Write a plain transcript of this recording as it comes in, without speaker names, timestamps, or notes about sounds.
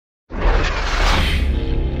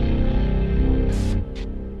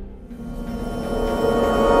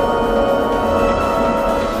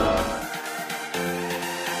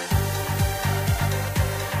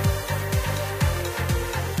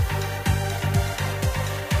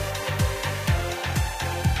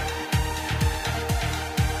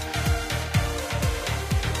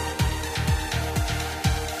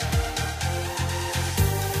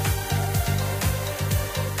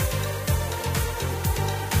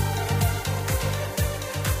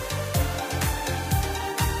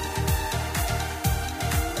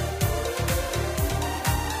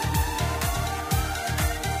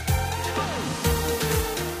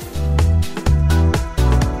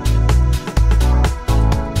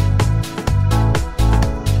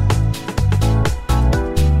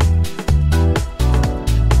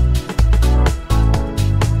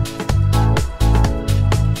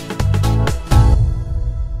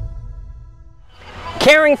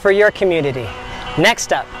caring for your community.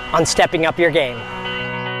 Next up on Stepping Up Your Game.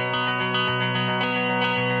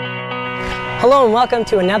 Hello and welcome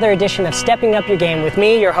to another edition of Stepping Up Your Game with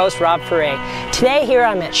me, your host, Rob Ferre. Today here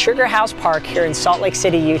I'm at Sugar House Park here in Salt Lake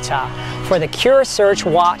City, Utah for the Cure Search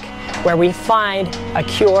Walk, where we find a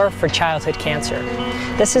cure for childhood cancer.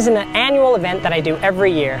 This is an annual event that I do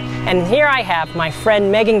every year, and here I have my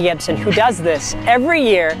friend Megan Gibson, who does this every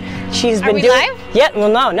year. She's been doing. Live? Yeah, well,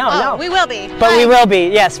 no. We will be. But we will be,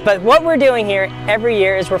 yes. But what we're doing here every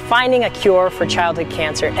year is we're finding a cure for childhood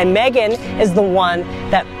cancer, and Megan is the one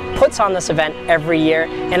that puts on this event every year,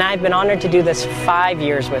 and I've been honored to do this 5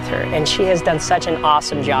 years with her, and she has done such an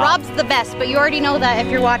awesome job. Rob's the best, but you already know that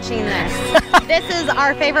if you're watching this. This is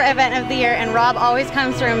our favorite event of the year, and Rob always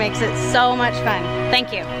comes through and makes it so much fun.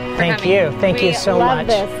 Thank you for coming. Thank you so much.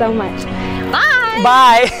 We love this so much. Bye!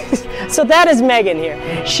 Bye! So that is Megan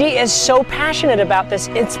here. She is so passionate about this.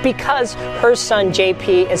 It's because her son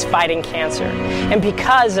JP is fighting cancer, and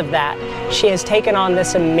because of that, she has taken on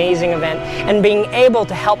this amazing event and being able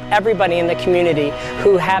to help everybody in the community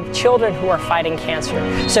who have children who are fighting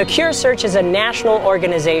cancer. So Cure Search is a national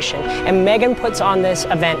organization, and Megan puts on this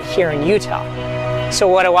event here in Utah. So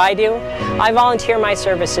what do? I volunteer my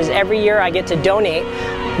services. Every year I get to donate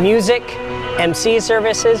music, MC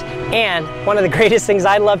services, and one of the greatest things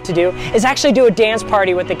I love to do is actually do a dance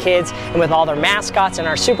party with the kids and with all their mascots and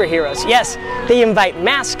our superheroes. Yes, they invite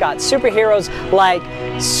mascots, superheroes like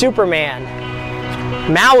Superman,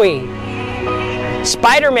 Maui,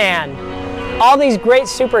 Spider-Man, all these great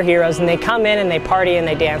superheroes, and they come in and they party and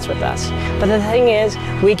they dance with us. But the thing is,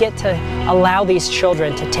 we get to allow these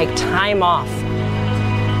children to take time off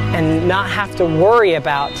and not have to worry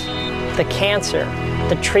about the cancer,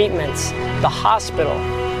 the treatments, the hospital.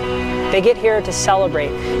 They get here to celebrate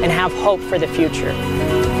and have hope for the future.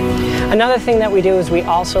 Another thing that we do is we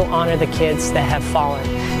also honor the kids that have fallen,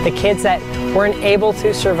 the kids that weren't able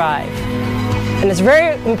to survive. And it's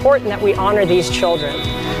very important that we honor these children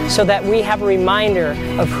so that we have a reminder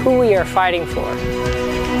of who we are fighting for.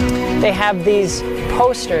 They have these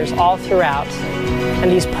posters all throughout,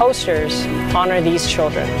 and these posters honor these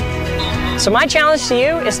children. So my challenge to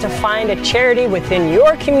you is to find a charity within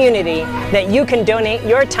your community that you can donate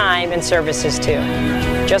your time and services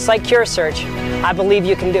to. Just like Cure Search, I believe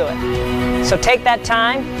you can do it. So take that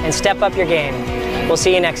time and step up your game. We'll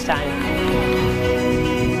see you next time.